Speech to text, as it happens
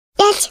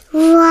Kids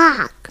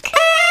Rock.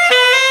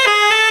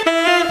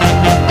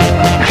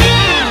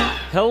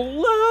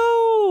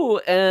 Hello,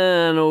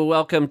 and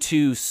welcome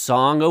to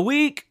Song a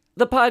Week,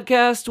 the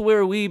podcast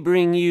where we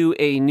bring you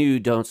a new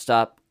Don't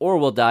Stop or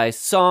We'll Die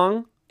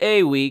song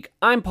a week.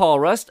 I'm Paul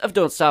Rust of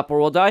Don't Stop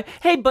or We'll Die.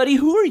 Hey, buddy,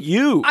 who are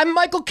you? I'm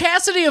Michael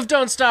Cassidy of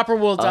Don't Stop or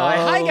We'll Die.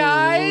 Hi,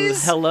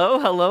 guys. Hello,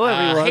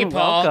 everyone. Hey,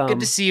 Paul. Welcome. Good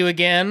to see you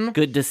again.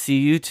 Good to see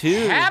you,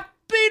 too. Happy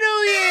New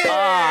Year!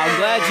 I'm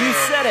glad you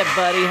said it,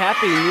 buddy.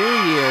 Happy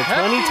New Year,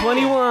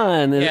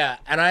 2021. Yeah,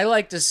 and I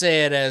like to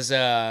say it as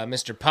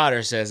Mr.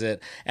 Potter says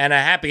it, and a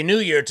Happy New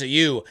Year to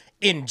you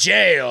in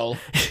jail.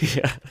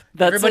 Yeah,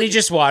 Everybody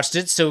just watched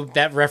it, so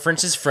that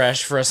reference is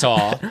fresh for us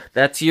all.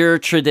 That's your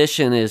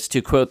tradition, is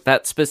to quote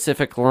that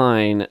specific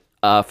line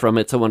from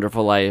It's a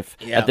Wonderful Life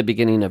at the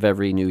beginning of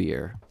every new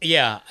year.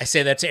 Yeah, I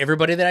say that to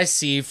everybody that I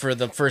see for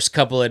the first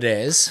couple of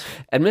days.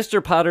 And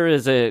Mr. Potter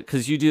is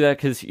because you do that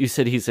because you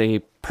said he's a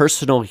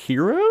personal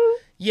hero?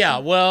 Yeah,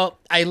 well,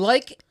 I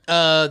like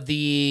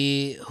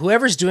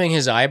whoever's doing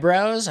his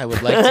eyebrows. I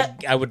would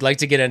like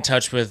to get in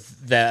touch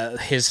with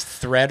his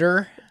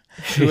threader.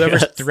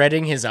 Whoever's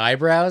threading his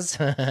eyebrows.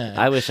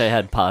 I wish I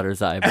had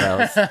Potter's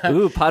eyebrows.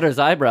 Ooh, Potter's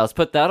eyebrows.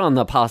 Put that on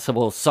the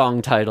possible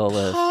song title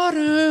list.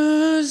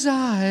 Potter's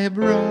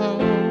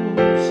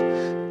eyebrows.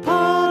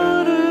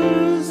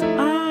 Potter's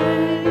eyebrows.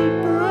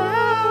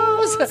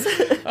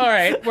 All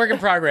right, work in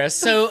progress.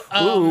 So,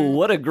 ooh,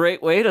 what a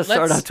great way to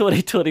start off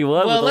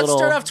 2021. Well, let's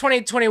start off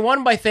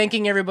 2021 by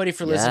thanking everybody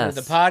for listening to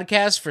the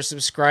podcast, for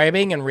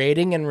subscribing and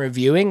rating and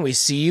reviewing. We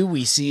see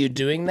you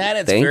doing that.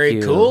 It's very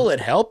cool.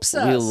 It helps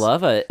us. We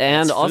love it.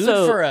 And it's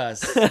also food for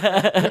us.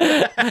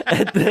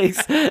 and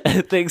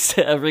thanks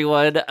to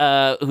everyone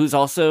who's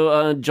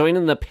also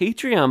joining the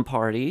Patreon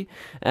party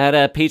at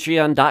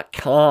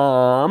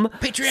patreon.com.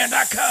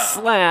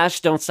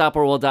 /Don't Stop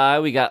or We'll Die.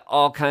 We got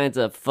all kinds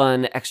of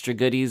fun extra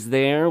goodies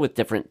there with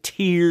different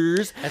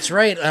tiers. That's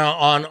right.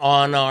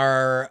 On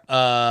our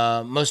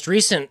most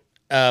recent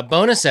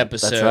bonus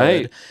episode,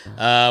 that's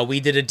right. We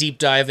did a deep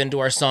dive into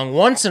our song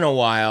Once in a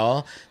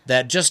While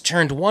that just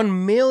turned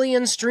 1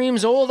 million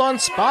streams old on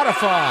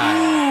Spotify.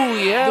 Ooh,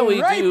 yeah, the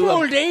we ripe do.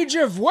 old age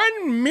of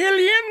 1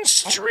 million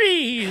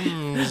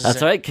streams.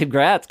 That's right.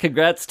 Congrats to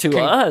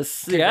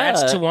us.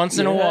 Congrats to Once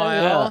in a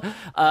While.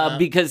 Yeah.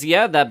 Because,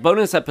 that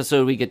bonus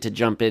episode, we get to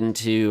jump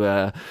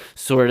into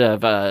sort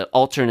of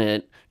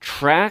alternate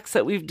tracks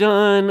that we've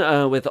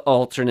done with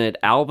alternate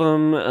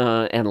album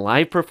and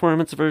live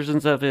performance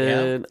versions of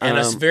it. And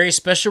a very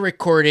special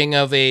recording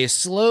of a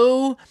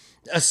slowed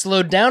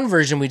down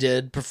version we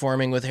did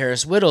performing with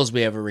Harris Whittles.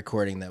 We have a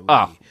recording that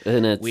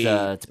and it's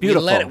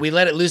beautiful. We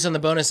let it loose on the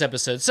bonus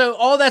episode. So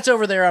all that's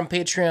over there on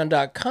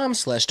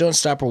patreon.com/Don't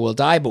Stop or We'll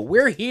Die. But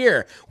we're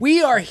here.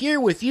 We are here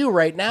with you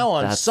right now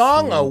on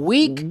Song a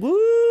Week.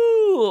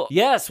 Woo!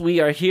 Yes, we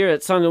are here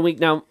at Song a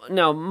Week. Now,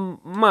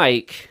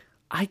 Mike,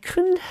 I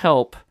couldn't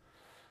help.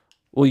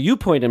 Well, you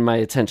pointed my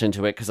attention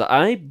to it because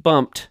I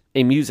bumped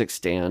a music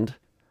stand.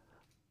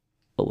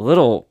 A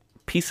little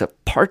piece of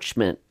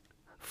parchment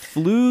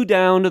flew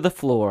down to the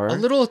floor. A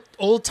little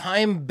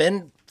old-time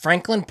Ben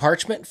Franklin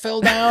parchment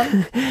fell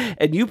down.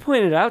 And you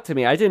pointed out to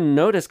me. I didn't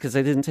notice because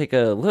I didn't take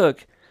a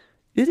look.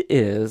 It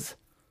is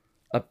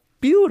a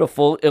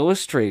beautiful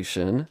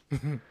illustration.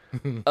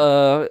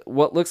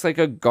 What looks like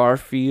a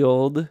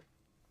Garfield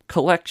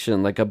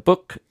collection, like a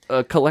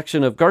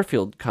collection of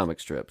Garfield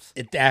comic strips.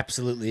 It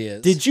absolutely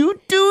is. Did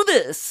you do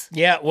this?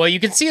 Yeah, well, you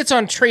can see it's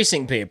on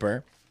tracing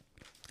paper.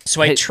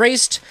 So I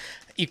traced,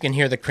 you can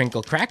hear the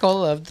crinkle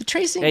crackle of the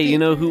tracing paper. Hey, you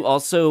know who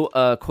also,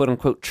 quote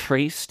unquote,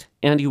 traced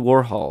Andy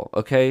Warhol,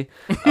 okay?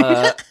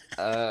 I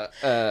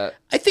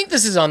think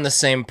this is on the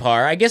same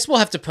par. I guess we'll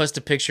have to post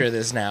a picture of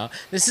this now.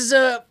 This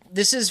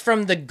is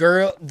from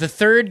the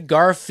third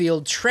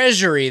Garfield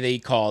treasury, they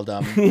called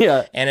them.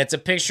 Yeah. And it's a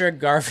picture of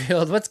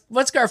Garfield.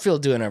 What's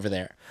Garfield doing over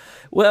there?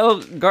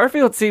 Well,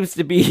 Garfield seems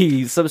to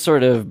be some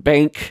sort of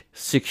bank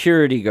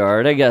security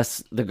guard. I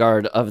guess the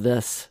guard of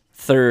this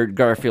third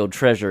Garfield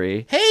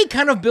treasury. Hey,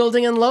 kind of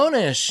building and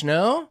loan-ish,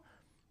 no?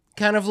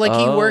 Kind of like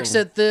he works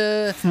at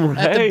the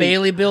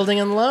Bailey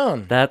Building and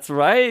Loan. That's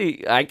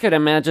right. I could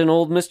imagine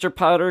old Mr.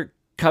 Potter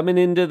coming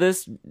into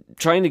this,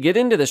 trying to get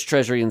into this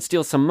treasury and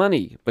steal some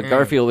money. But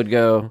Garfield would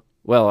go,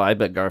 well, I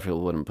bet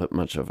Garfield wouldn't put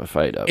much of a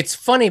fight up. It's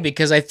funny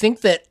because I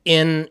think that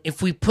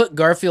if we put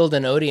Garfield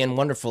and Odie in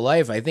Wonderful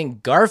Life, I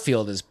think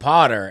Garfield is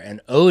Potter and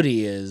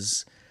Odie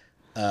is,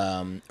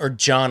 or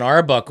John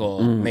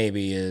Arbuckle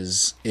maybe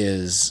is.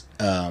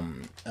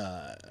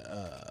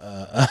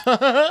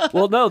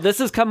 Well, no, this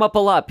has come up a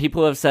lot.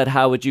 People have said,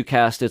 how would you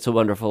cast It's a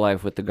Wonderful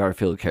Life with the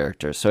Garfield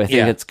characters? So I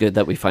think it's good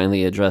that we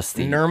finally address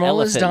the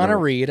Nermal is Donna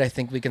Reed. I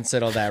think we can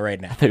settle that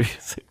right now.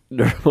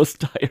 Nermal's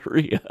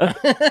diarrhea.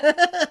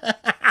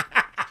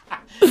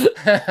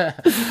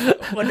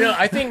 Well, no,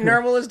 I think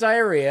Nermal is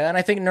diarrhea, and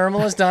I think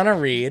Nermal is Donna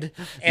Reed.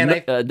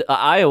 And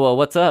Iowa,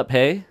 what's up,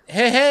 hey?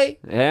 Hey.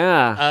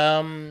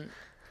 Yeah.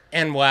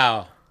 And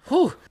wow.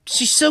 Whew.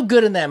 She's so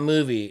good in that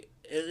movie.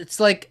 It's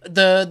like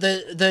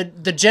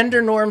the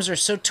gender norms are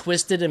so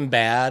twisted and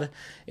bad.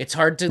 it's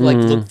hard to like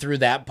look through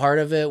that part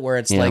of it where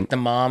it's like the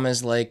mom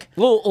is like A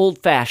little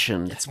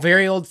old-fashioned. it's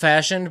very old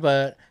fashioned,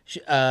 but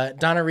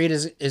Donna Reed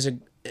is a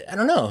I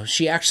don't know.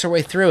 She acts her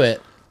way through it.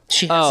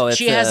 She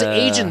has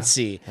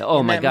agency.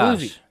 Oh in my that gosh.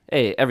 movie.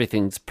 Hey,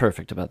 everything's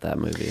perfect about that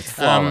movie. It's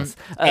flawless.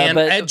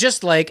 But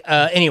Just like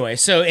anyway,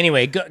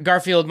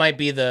 Garfield might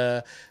be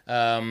the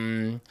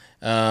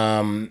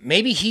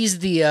maybe he's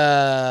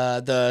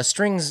the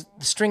string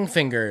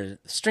fingers.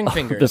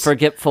 the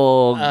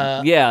forgetful.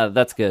 Yeah,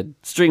 that's good.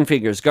 String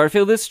fingers.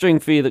 Garfield is string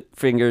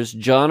fingers.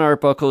 John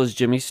Arbuckle is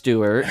Jimmy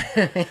Stewart.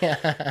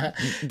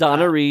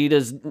 Donna Reed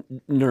is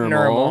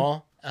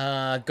Nermal.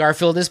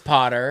 Garfield is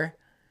Potter.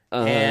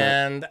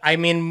 And I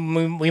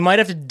mean, we might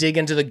have to dig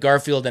into the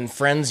Garfield and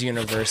Friends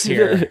universe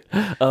here.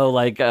 Oh,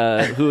 like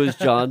who is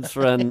John's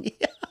friend?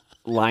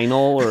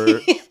 Lionel or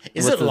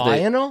Is it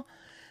Lionel?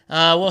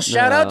 Well,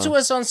 shout out to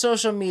us on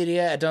social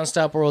media at Don't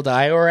Stop or We'll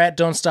Die or at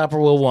Don't Stop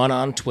or We'll 1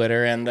 on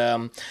Twitter and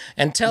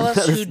tell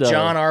us who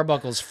John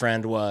Arbuckle's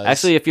friend was.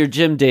 Actually, if you're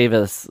Jim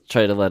Davis,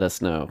 try to let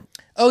us know.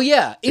 Oh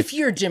yeah, if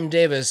you're Jim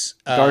Davis,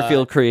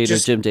 Garfield creator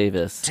just Jim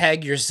Davis.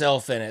 tag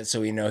yourself in it so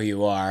we know who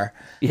you are.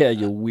 Yeah,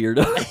 you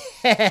weirdo.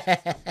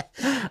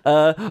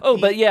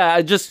 But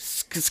yeah,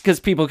 just because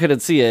people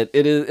couldn't see it,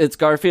 it's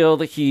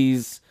Garfield.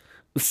 He's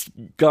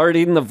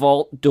guarding the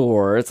vault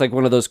door. It's like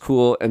one of those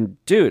cool. And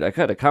dude, I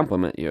gotta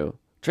compliment you,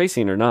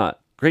 tracing or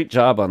not, great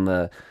job on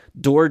the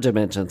door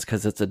dimensions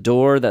because it's a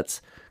door that's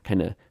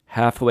kind of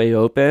halfway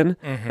open.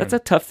 That's a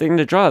tough thing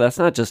to draw. That's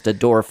not just a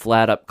door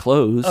flat up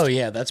closed. Oh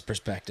yeah, that's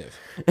perspective.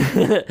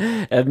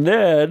 And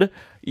then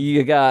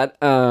you got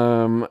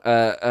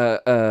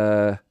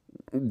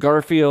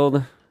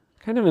Garfield,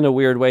 kind of in a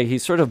weird way.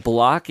 He's sort of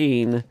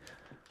blocking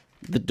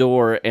the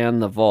door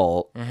and the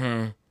vault,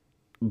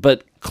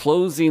 but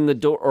closing the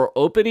door or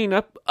opening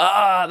up.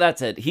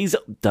 That's it. He's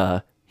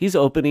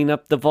opening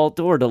up the vault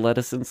door to let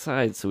us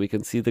inside so we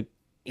can see the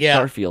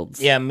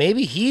Garfields. Yeah,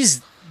 maybe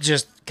he's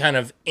just kind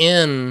of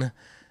in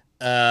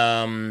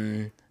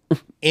a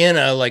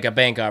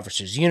bank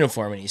officer's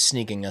uniform and he's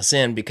sneaking us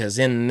in because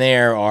in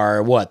there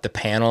are the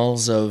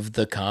panels of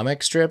the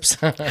comic strips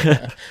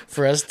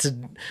for us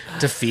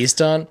to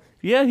feast on.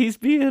 Yeah, he's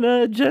being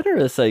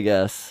generous, I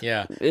guess.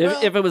 Yeah.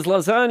 If it was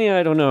lasagna,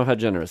 I don't know how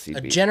generous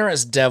he'd be. A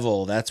generous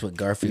devil, that's what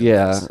Garfield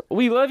is.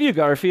 We love you,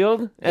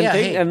 Garfield. And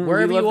and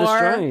wherever we love you this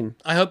are, drawing.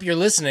 I hope you're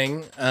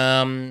listening.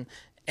 I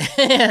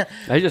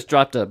just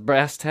dropped a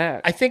brass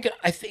tack. I think,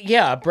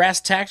 a brass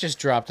tack just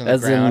dropped on the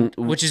As ground,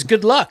 which is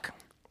good luck.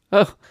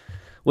 Oh,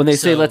 when they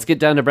say let's get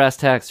down to brass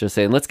tacks, they're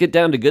saying let's get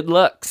down to good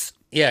lucks.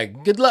 Yeah,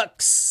 good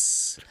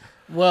lucks.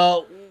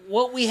 Well,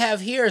 what we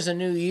have here is a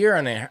new year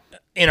in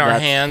our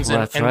hands,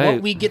 and right.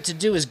 what we get to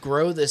do is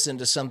grow this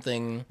into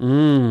something.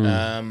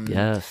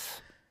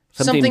 Yes,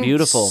 something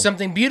beautiful,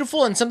 something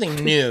beautiful, and something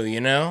new.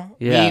 You know,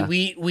 yeah.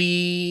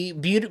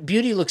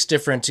 Beauty looks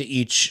different to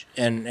each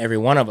and every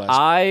one of us.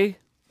 Eye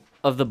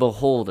of the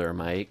beholder,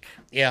 Mike.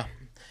 Yeah,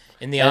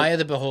 in the eye of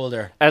the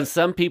beholder. And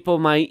some people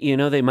might,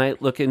 they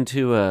might look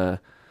into a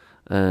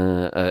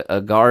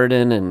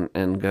garden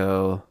and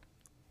go,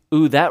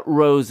 "Ooh, that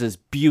rose is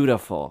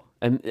beautiful,"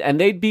 and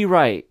they'd be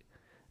right.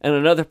 And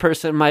another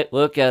person might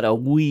look at a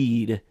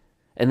weed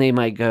and they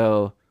might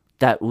go,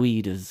 "That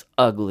weed is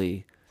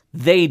ugly."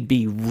 They'd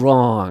be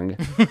wrong.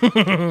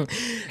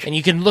 And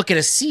you can look at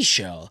a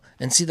seashell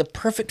and see the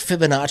perfect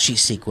Fibonacci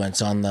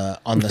sequence on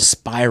the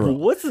spiral.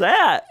 What's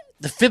that?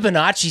 The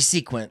Fibonacci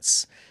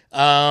sequence.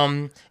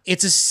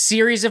 It's a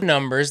series of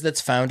numbers that's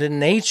found in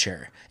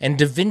nature and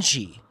Da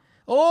Vinci.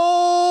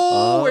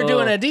 Oh, we're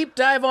doing a deep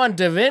dive on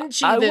Da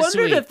Vinci I this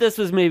wondered week. if this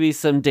was maybe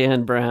some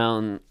Dan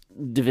Brown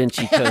Da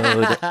Vinci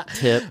Code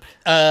tip.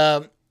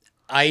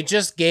 I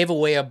just gave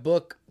away a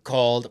book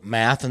called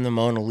Math and the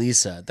Mona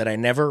Lisa that I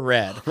never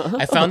read.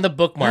 I found the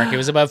bookmark. It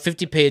was about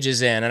 50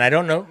 pages in, and I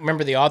don't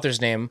remember the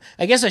author's name.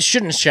 I guess I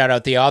shouldn't shout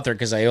out the author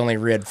because I only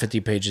read 50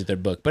 pages of their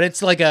book. But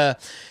it's like a,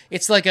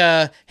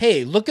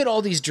 hey, look at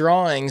all these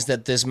drawings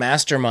that this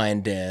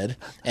mastermind did,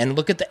 and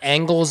look at the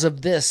angles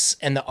of this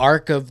and the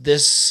arc of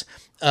this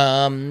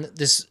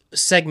this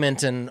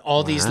segment and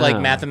all these like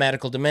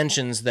mathematical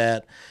dimensions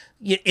that.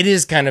 It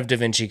is kind of Da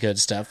Vinci Code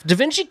stuff. Da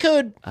Vinci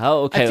Code,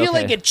 Oh, okay. I feel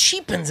like it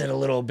cheapens it a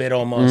little bit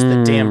almost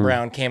that Dan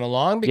Brown came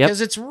along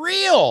because it's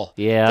real.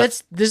 Yeah.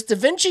 This Da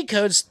Vinci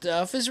Code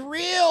stuff is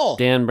real.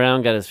 Dan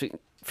Brown got his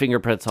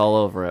fingerprints all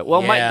over it.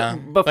 Well, Yeah,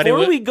 Mike, but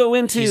before we go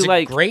into he's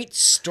like a great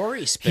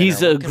story spinner.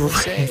 he's a what can we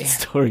great say?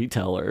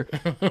 storyteller.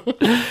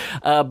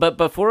 But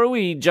before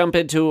we jump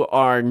into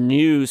our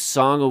new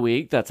song a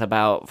week that's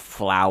about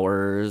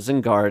flowers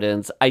and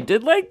gardens, I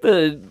did like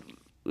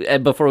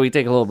and before we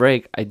take a little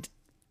break,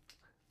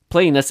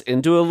 playing us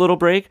into a little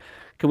break,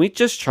 can we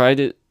just try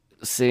to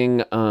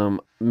sing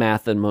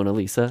Math and Mona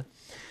Lisa?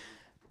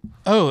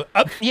 Oh,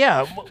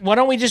 yeah. Why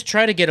don't we just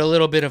try to get a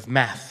little bit of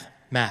math,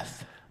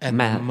 and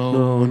Math, the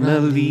Mona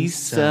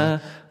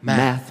Lisa,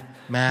 math,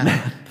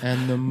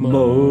 and the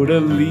Mona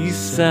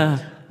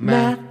Lisa,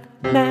 math,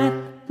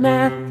 Mona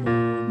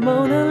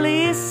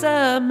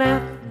Lisa,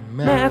 math,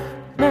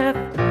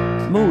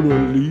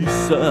 Mona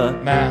Lisa.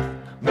 math,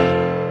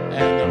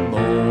 and the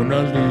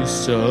Mona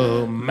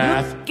Lisa.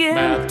 Math, Look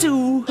math.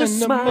 into her And the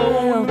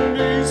smile.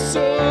 Mona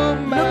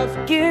Lisa. Math,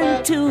 Look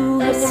into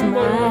her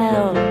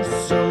smile.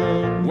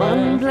 Lisa.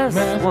 1 plus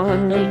math, 1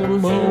 and the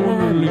equals you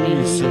Mona and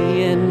Lisa.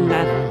 me in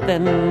math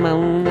and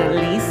Mona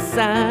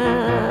Lisa.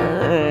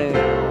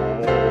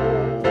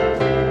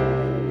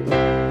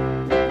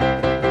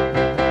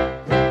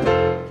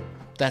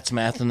 That's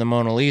Math and the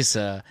Mona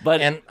Lisa. But-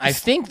 and I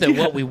think that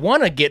what we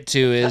want to get to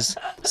is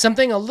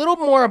something a little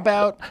more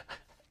about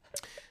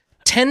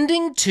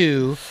tending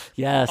to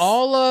Yes.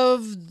 all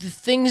of the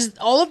things,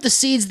 all of the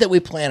seeds that we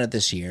planted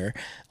this year,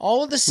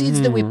 all of the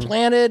seeds that we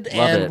planted,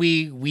 and it.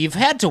 we've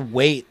had to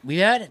wait. We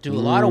had to do a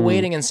lot of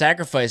waiting and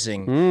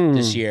sacrificing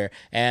this year,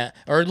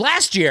 or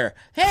last year.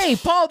 Hey,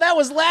 Paul, that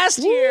was last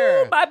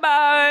year. Bye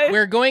bye.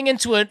 We're going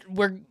into it.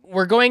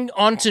 We're going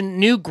onto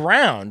new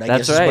ground. I That's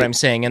guess is right. what I'm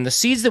saying. And the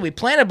seeds that we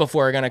planted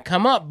before are going to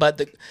come up,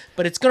 but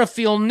it's going to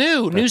feel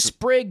new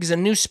sprigs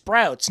and new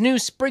sprouts, new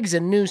sprigs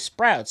and new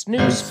sprouts,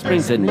 new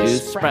Springs and new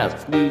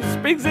sprouts, new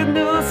springs and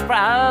new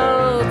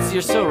sprouts.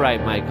 You're so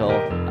right, Michael.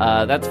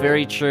 That's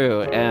very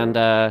true. And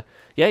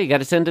yeah, you got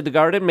to tend to the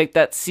garden, make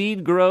that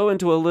seed grow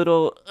into a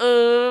little.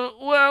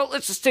 Well,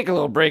 let's just take a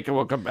little break and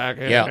we'll come back.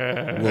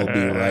 Yeah, we'll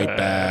be right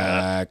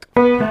back.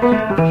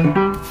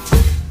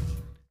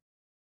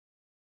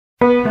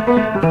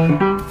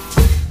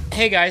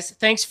 Hey guys,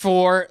 thanks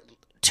for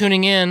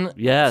tuning in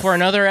Yes. for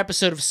another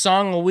episode of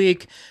Song a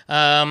Week.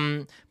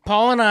 Paul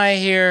and I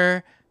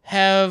here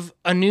have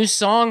a new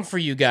song for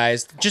you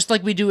guys, just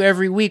like we do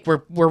every week.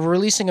 We're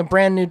releasing a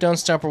brand new Don't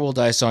Stop or We'll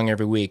Die song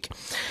every week.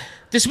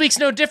 This week's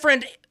no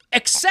different,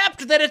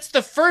 except that it's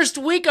the first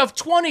week of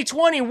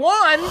 2021,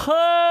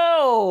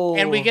 Oh.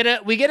 and we get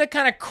to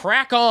kind of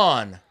crack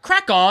on.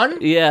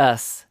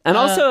 Yes. And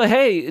also,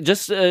 hey,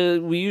 just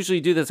we usually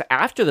do this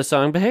after the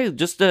song, but hey,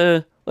 just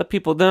let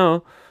people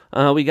know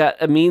we got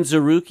Amin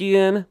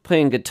Zarukian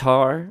playing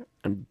guitar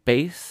and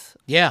bass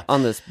Yeah.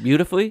 on this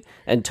beautifully,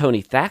 and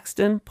Tony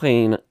Thaxton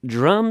playing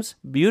drums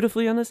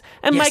beautifully on this,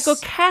 and Yes. Michael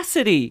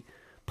Cassidy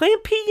playing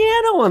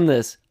piano on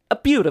this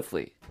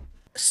beautifully.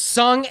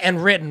 Sung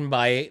and written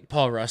by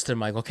Paul Rust and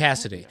Michael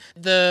Cassidy.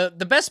 The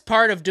best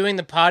part of doing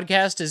the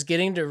podcast is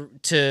getting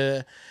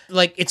to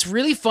like, it's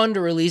really fun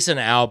to release an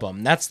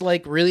album. That's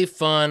like really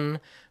fun,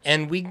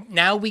 and we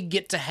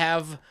get to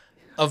have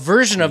a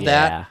version of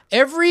Yeah. that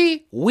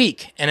every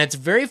week, and it's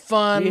very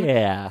fun.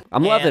 Yeah,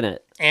 I'm loving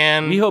it.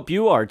 And We hope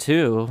you are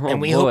too. Oh, and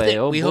we boy, hope that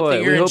oh, we hope boy.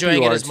 that you're We hope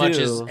enjoying you it are as much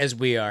too. as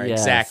we are. Yes,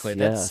 Exactly.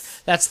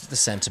 yes. That's the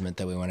sentiment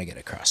that we want to get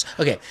across.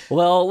 Okay.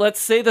 Well, let's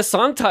say the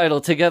song title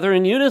together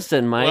in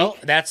unison, Mike. Well,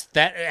 that's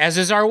that. As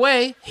is our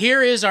way.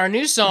 Here is our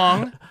new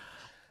song.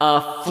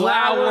 A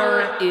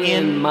flower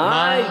in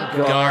my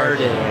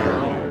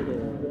garden.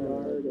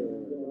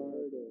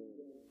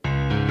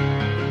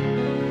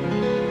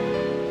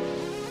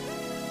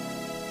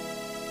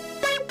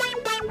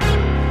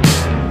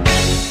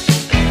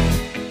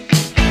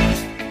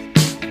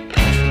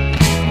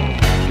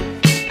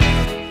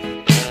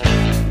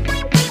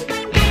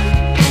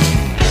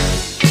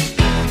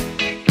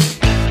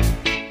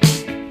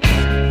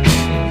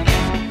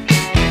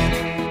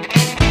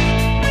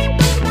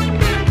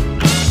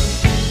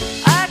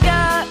 I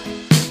got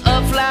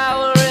a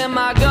flower in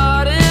my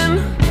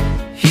garden.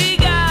 He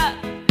got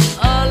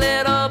a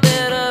little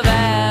bit of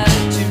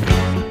attitude.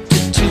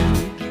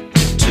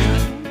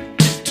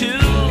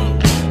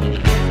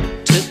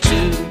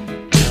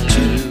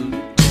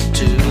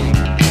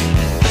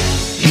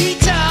 He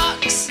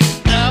talks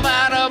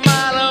about a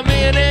mile a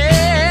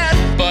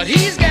minute, but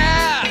he's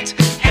got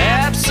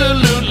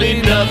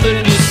absolutely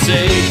nothing to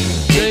say.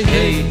 Hey,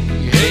 hey,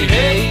 hey,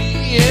 hey,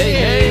 hey,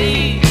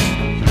 hey.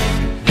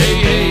 Hey,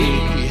 hey,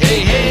 hey,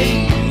 hey,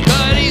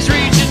 but he's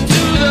reaching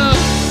to the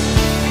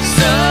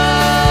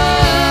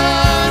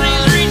sun.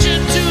 He's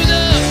reaching to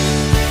the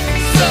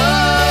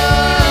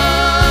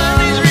sun.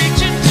 He's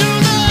reaching to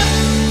the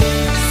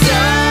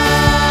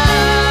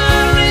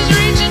sun. He's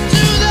reaching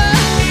to the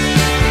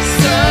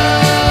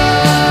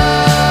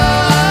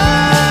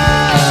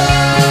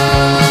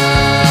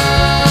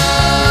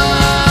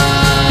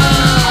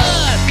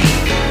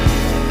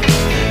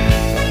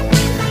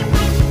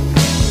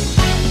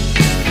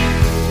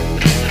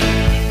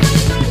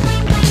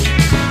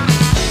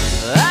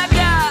I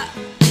got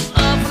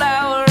a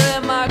flower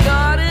in my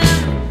garden.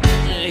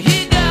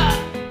 He got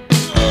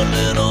a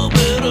little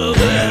bit of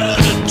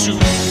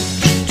attitude.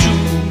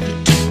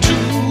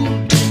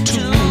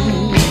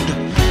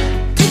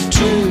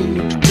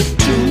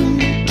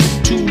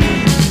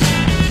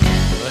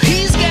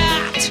 He's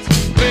got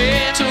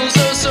petals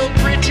oh so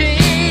pretty,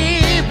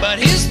 but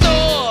his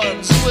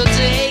thorns will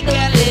take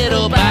a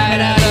little bite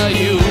out of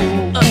you.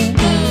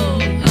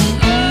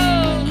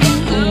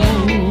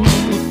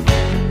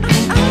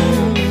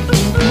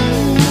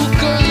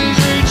 Cause he's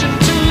reaching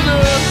to the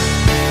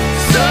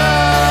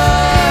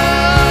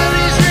sun.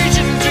 He's reaching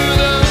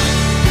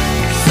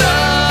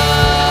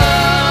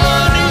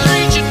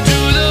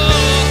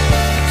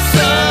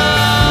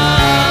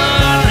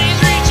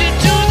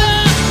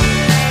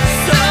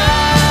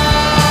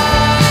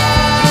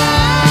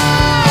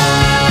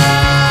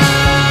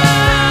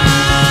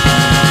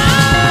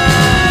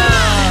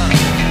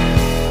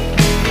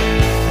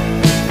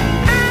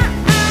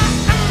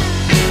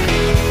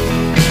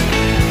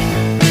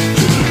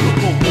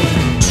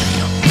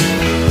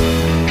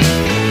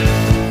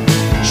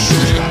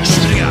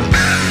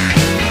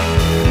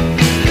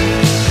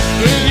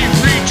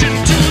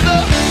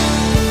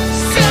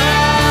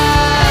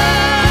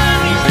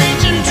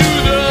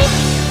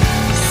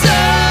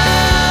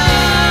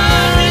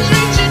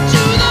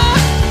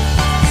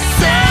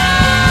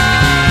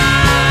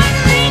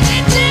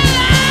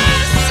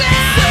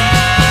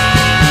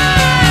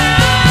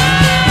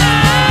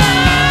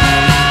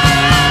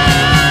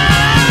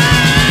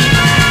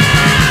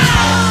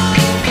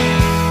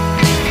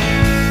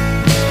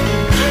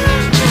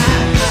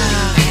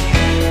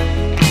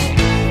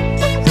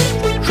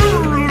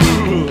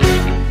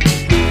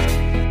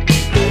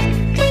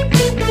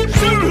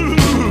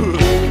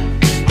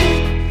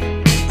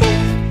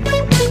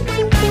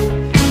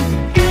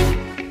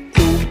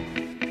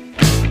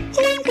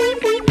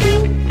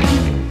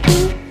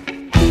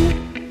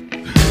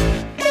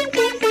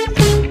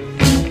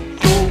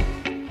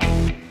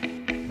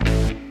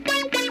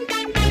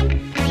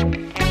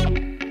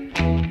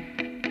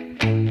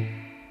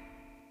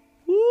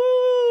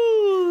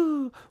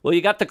Well,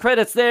 you got the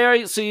credits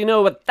there, so you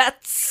know what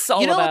that's all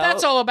about. You know what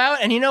that's all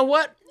about? And you know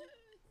what?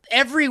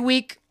 Every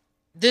week,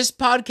 this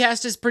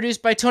podcast is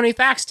produced by Tony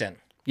Faxton.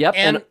 Yep.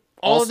 And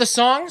all of the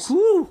songs,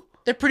 Woo!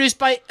 they're produced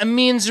by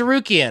Amin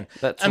Zarukian.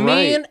 That's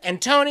Amin right.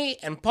 and Tony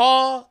and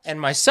Paul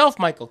and myself,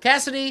 Michael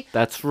Cassidy.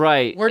 That's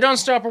right. We're Don't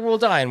Stop or We'll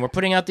Die, and we're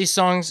putting out these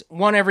songs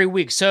one every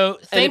week. So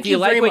And thank if you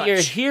like very what much. you're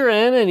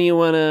hearing and you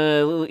want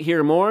to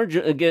hear more,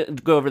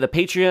 go over to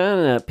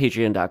Patreon at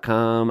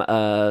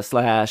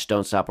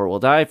patreon.com/Don't Stop or We'll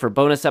Die for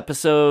bonus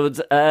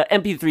episodes,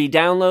 MP3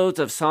 downloads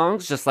of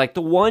songs just like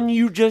the one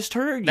you just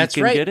heard. That's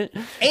you can right. get it.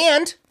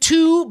 And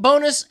 2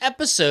 bonus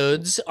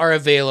episodes are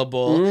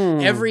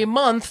available every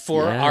month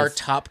for Yes. our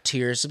top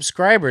tier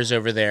subscribers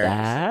over there.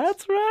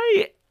 That's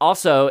right.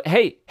 Also,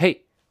 hey,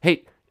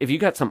 if you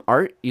got some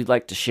art you'd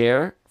like to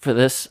share for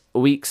this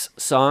week's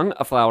song,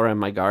 A Flower in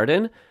My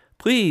Garden,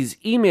 please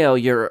email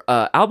your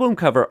album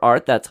cover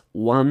art, that's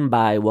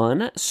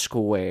 1x1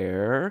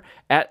 square,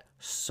 at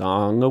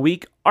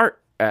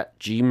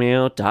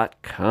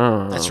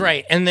songaweekart@gmail.com. That's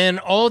right. And then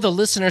all the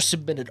listener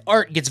submitted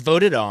art gets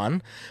voted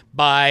on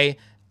by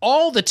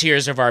all the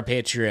tiers of our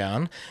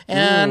Patreon,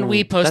 and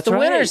we post that's the right.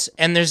 winners.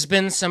 And there's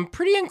been some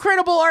pretty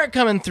incredible art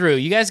coming through.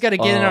 You guys got to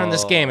get in on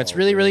this game. It's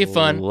really, really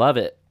fun. Love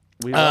it.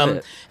 We love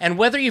it. And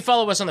whether you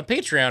follow us on the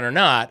Patreon or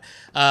not,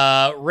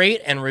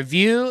 rate and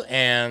review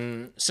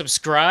and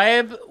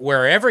subscribe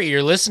wherever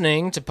you're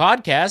listening to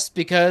podcasts,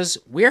 because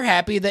we're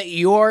happy that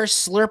you're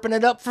slurping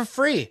it up for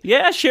free.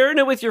 Yeah, sharing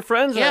it with your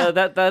friends. Yeah.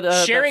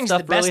 That Sharing's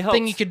stuff the best really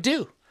thing helps. you could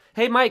do.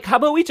 Hey, Mike, how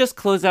about we just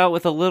close out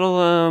with a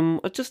little,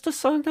 just a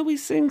song that we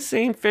sing,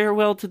 saying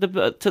farewell to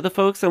the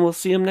folks, and we'll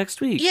see them next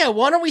week. Yeah,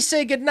 why don't we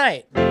say good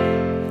night?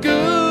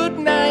 Good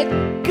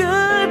night.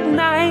 Good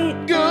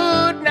night.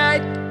 Good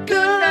night.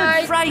 Good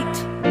night. Right.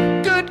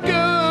 Good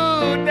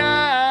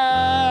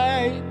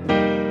night.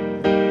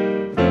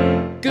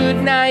 Good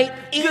night.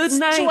 It's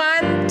night.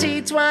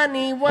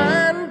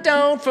 2021.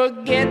 Don't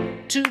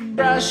forget to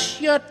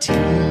brush your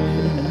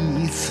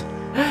teeth.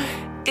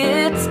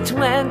 It's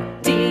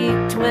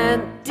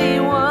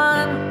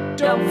 2021.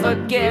 Don't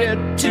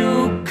forget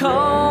to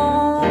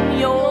comb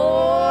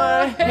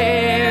your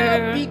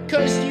hair.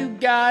 Because you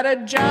got a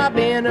job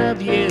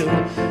interview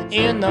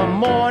in the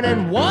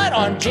morning. What,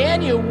 on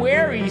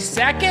January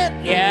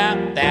 2nd? Yeah,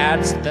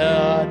 that's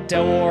the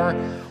door.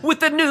 With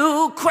the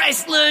new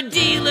Chrysler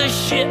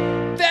dealership.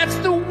 That's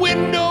the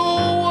window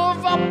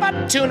of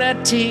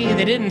opportunity.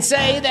 They didn't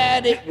say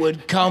that it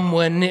would come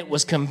when it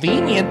was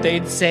convenient.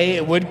 They'd say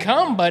it would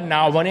come, but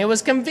not when it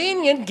was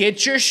convenient.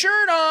 Get your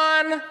shirt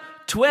on.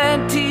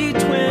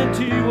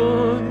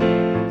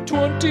 2021.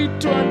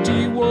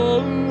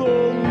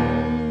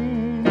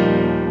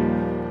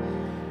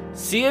 2021.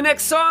 See you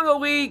next song a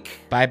week.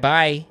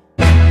 Bye-bye.